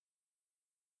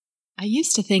I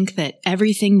used to think that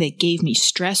everything that gave me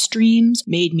stress dreams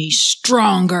made me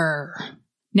stronger.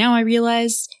 Now I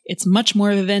realize it's much more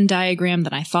of a Venn diagram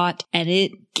than I thought, and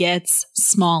it gets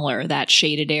smaller, that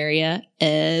shaded area,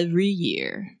 every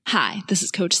year. Hi, this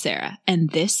is Coach Sarah, and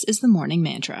this is the Morning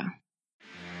Mantra.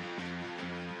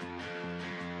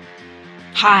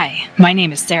 Hi, my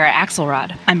name is Sarah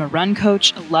Axelrod. I'm a run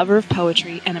coach, a lover of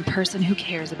poetry, and a person who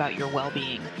cares about your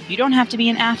well-being. You don't have to be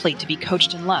an athlete to be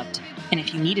coached and loved. And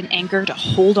if you need an anchor to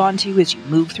hold on to as you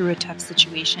move through a tough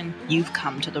situation, you've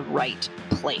come to the right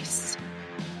place.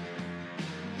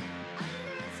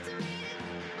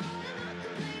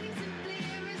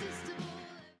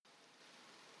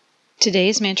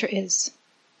 Today's mantra is,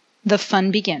 the fun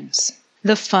begins.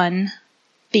 The fun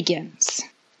begins.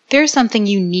 There's something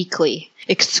uniquely,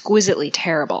 exquisitely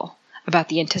terrible about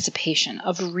the anticipation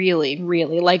of really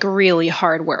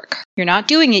hard work. You're not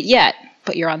doing it yet,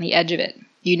 but you're on the edge of it.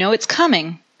 You know it's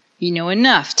coming. You know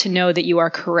enough to know that you are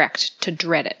correct to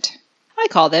dread it. I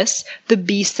call this the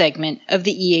B segment of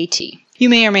the EAT. You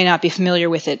may or may not be familiar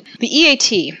with it. The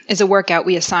EAT is a workout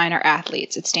we assign our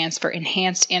athletes. It stands for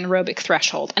Enhanced Anaerobic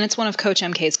Threshold, and it's one of Coach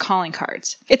MK's calling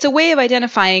cards. It's a way of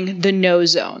identifying the no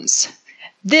zones.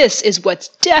 This is what's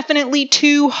definitely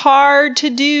too hard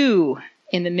to do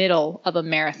in the middle of a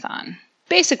marathon.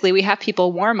 Basically, we have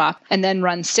people warm up and then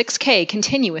run 6K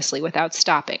continuously without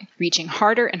stopping, reaching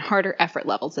harder and harder effort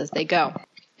levels as they go.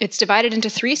 It's divided into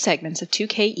 3 segments of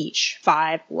 2K each,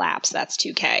 5 laps, that's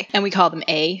 2K, and we call them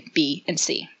A, B, and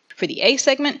C. For the A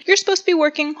segment, you're supposed to be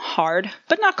working hard,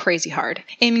 but not crazy hard,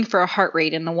 aiming for a heart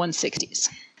rate in the 160s.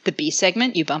 The B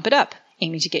segment, you bump it up,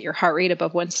 aiming to get your heart rate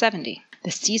above 170.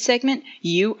 The C segment,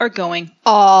 you are going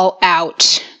all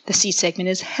out. The C segment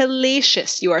is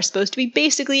hellacious. You are supposed to be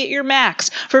basically at your max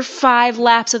for 5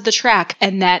 laps of the track,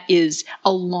 and that is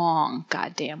a long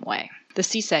goddamn way. The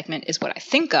C segment is what I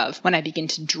think of when I begin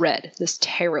to dread this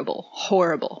terrible,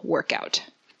 horrible workout.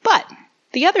 But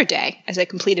the other day, as I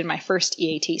completed my first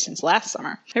EAT since last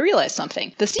summer, I realized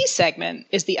something. The C segment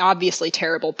is the obviously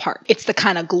terrible part. It's the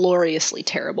kind of gloriously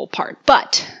terrible part.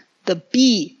 But the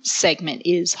B segment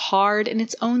is hard in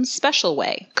its own special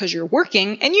way, because you're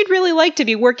working and you'd really like to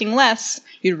be working less.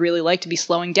 You'd really like to be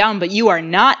slowing down, but you are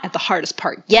not at the hardest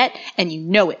part yet, and you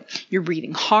know it. You're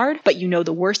breathing hard, but you know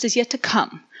the worst is yet to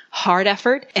come. Hard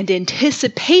effort and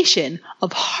anticipation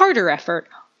of harder effort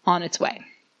on its way.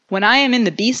 When I am in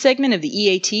the B segment of the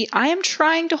EAT, I am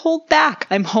trying to hold back.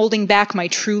 I'm holding back my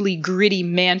truly gritty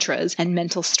mantras and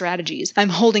mental strategies. I'm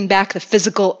holding back the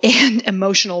physical and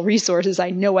emotional resources I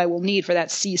know I will need for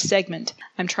that C segment.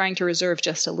 I'm trying to reserve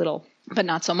just a little, but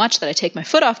not so much that I take my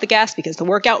foot off the gas, because the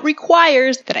workout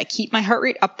requires that I keep my heart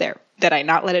rate up there, that I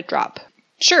not let it drop.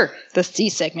 Sure, the C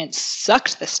segment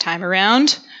sucked this time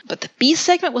around, but the B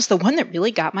segment was the one that really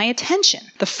got my attention.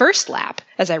 The first lap,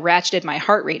 as I ratcheted my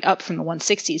heart rate up from the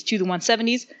 160s to the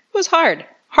 170s, was hard.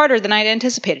 Harder than I'd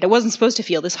anticipated. I wasn't supposed to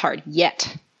feel this hard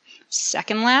yet.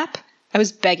 Second lap, I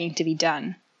was begging to be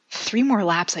done. 3 more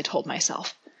laps, I told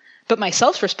myself. But my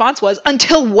self-response was,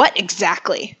 until what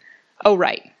exactly? Oh,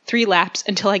 right. 3 laps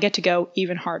until I get to go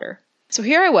even harder. So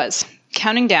here I was,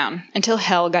 counting down until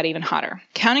hell got even hotter.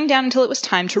 Counting down until it was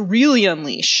time to really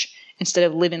unleash instead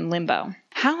of live in limbo.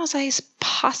 How was I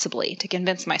possibly to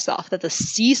convince myself that the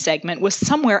C segment was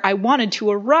somewhere I wanted to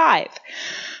arrive?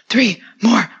 3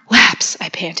 more laps, I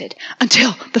panted,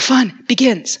 until the fun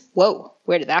begins. Whoa,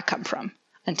 where did that come from?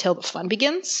 Until the fun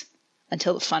begins?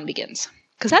 Until the fun begins.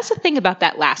 Because that's the thing about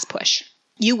that last push.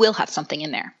 You will have something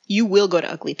in there. You will go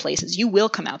to ugly places. You will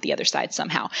come out the other side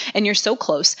somehow. And you're so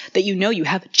close that you know you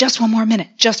have just one more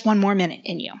minute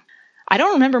in you. I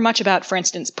don't remember much about, for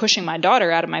instance, pushing my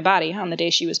daughter out of my body on the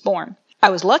day she was born. I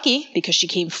was lucky because she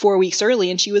came 4 weeks early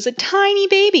and she was a tiny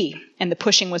baby, and the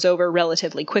pushing was over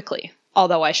relatively quickly.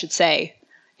 Although I should say,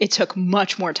 it took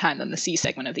much more time than the C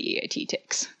segment of the EAT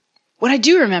takes. What I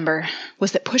do remember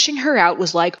was that pushing her out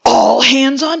was like, all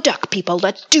hands on deck, people,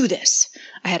 let's do this.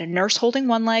 I had a nurse holding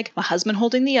one leg, my husband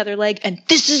holding the other leg, and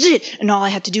this is it. And all I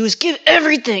had to do is give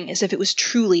everything, as if it was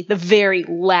truly the very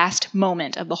last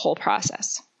moment of the whole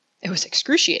process. It was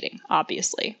excruciating,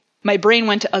 obviously. My brain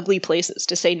went to ugly places,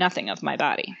 to say nothing of my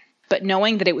body. But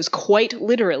knowing that it was quite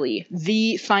literally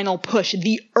the final push,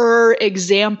 the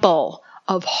example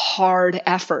of hard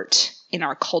effort in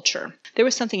our culture, there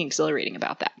was something exhilarating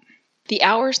about that. The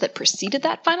hours that preceded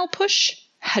that final push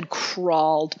had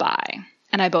crawled by,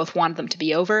 and I both wanted them to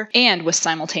be over and was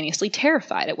simultaneously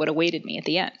terrified at what awaited me at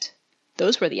the end.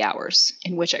 Those were the hours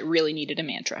in which I really needed a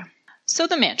mantra. So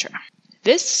the mantra.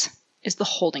 This is the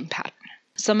holding pattern.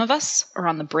 Some of us are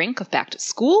on the brink of back to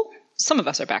school. Some of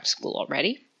us are back to school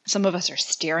already. Some of us are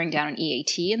staring down an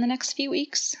EAT in the next few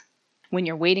weeks. when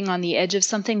you're waiting on the edge of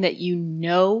something that you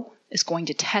know is going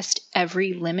to test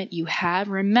every limit you have,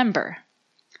 remember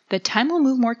that time will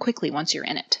move more quickly once you're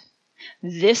in it.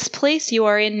 This place you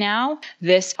are in now,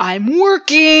 this I'm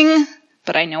working,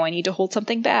 but I know I need to hold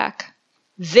something back.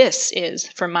 This is,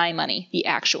 for my money, the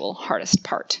actual hardest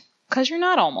part. Because you're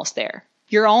not almost there.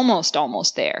 You're almost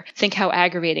there. Think how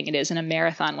aggravating it is in a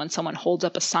marathon when someone holds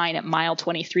up a sign at mile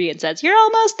 23 and says, "You're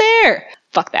almost there."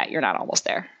 Fuck that, you're not almost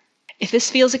there. If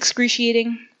this feels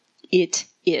excruciating, it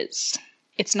is.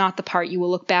 It's not the part you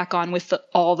will look back on with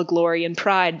all the glory and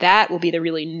pride. That will be the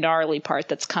really gnarly part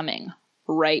that's coming.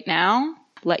 Right now,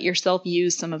 let yourself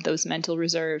use some of those mental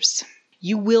reserves.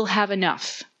 You will have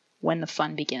enough when the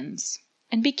fun begins.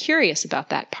 And be curious about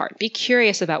that part. Be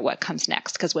curious about what comes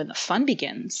next, because when the fun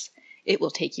begins, it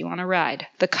will take you on a ride.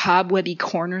 The cobwebby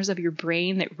corners of your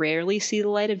brain that rarely see the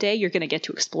light of day, you're going to get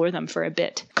to explore them for a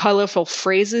bit. Colorful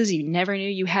phrases you never knew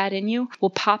you had in you will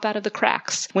pop out of the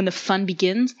cracks. When the fun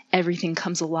begins, everything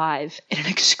comes alive in an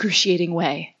excruciating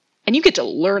way. And you get to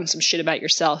learn some shit about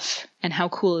yourself. And how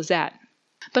cool is that?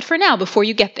 But for now, before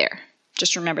you get there,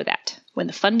 just remember that. When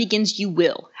the fun begins, you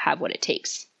will have what it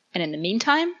takes. And in the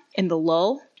meantime, in the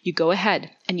lull, you go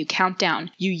ahead and you count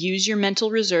down. You use your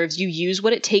mental reserves. You use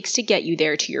what it takes to get you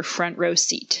there to your front row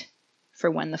seat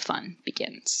for when the fun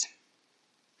begins.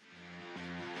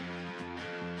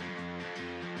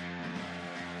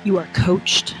 You are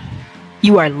coached,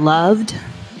 you are loved,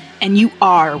 and you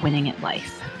are winning at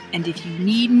life. And if you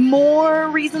need more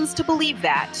reasons to believe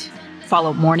that,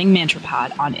 follow Morning Mantra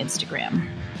Pod on Instagram.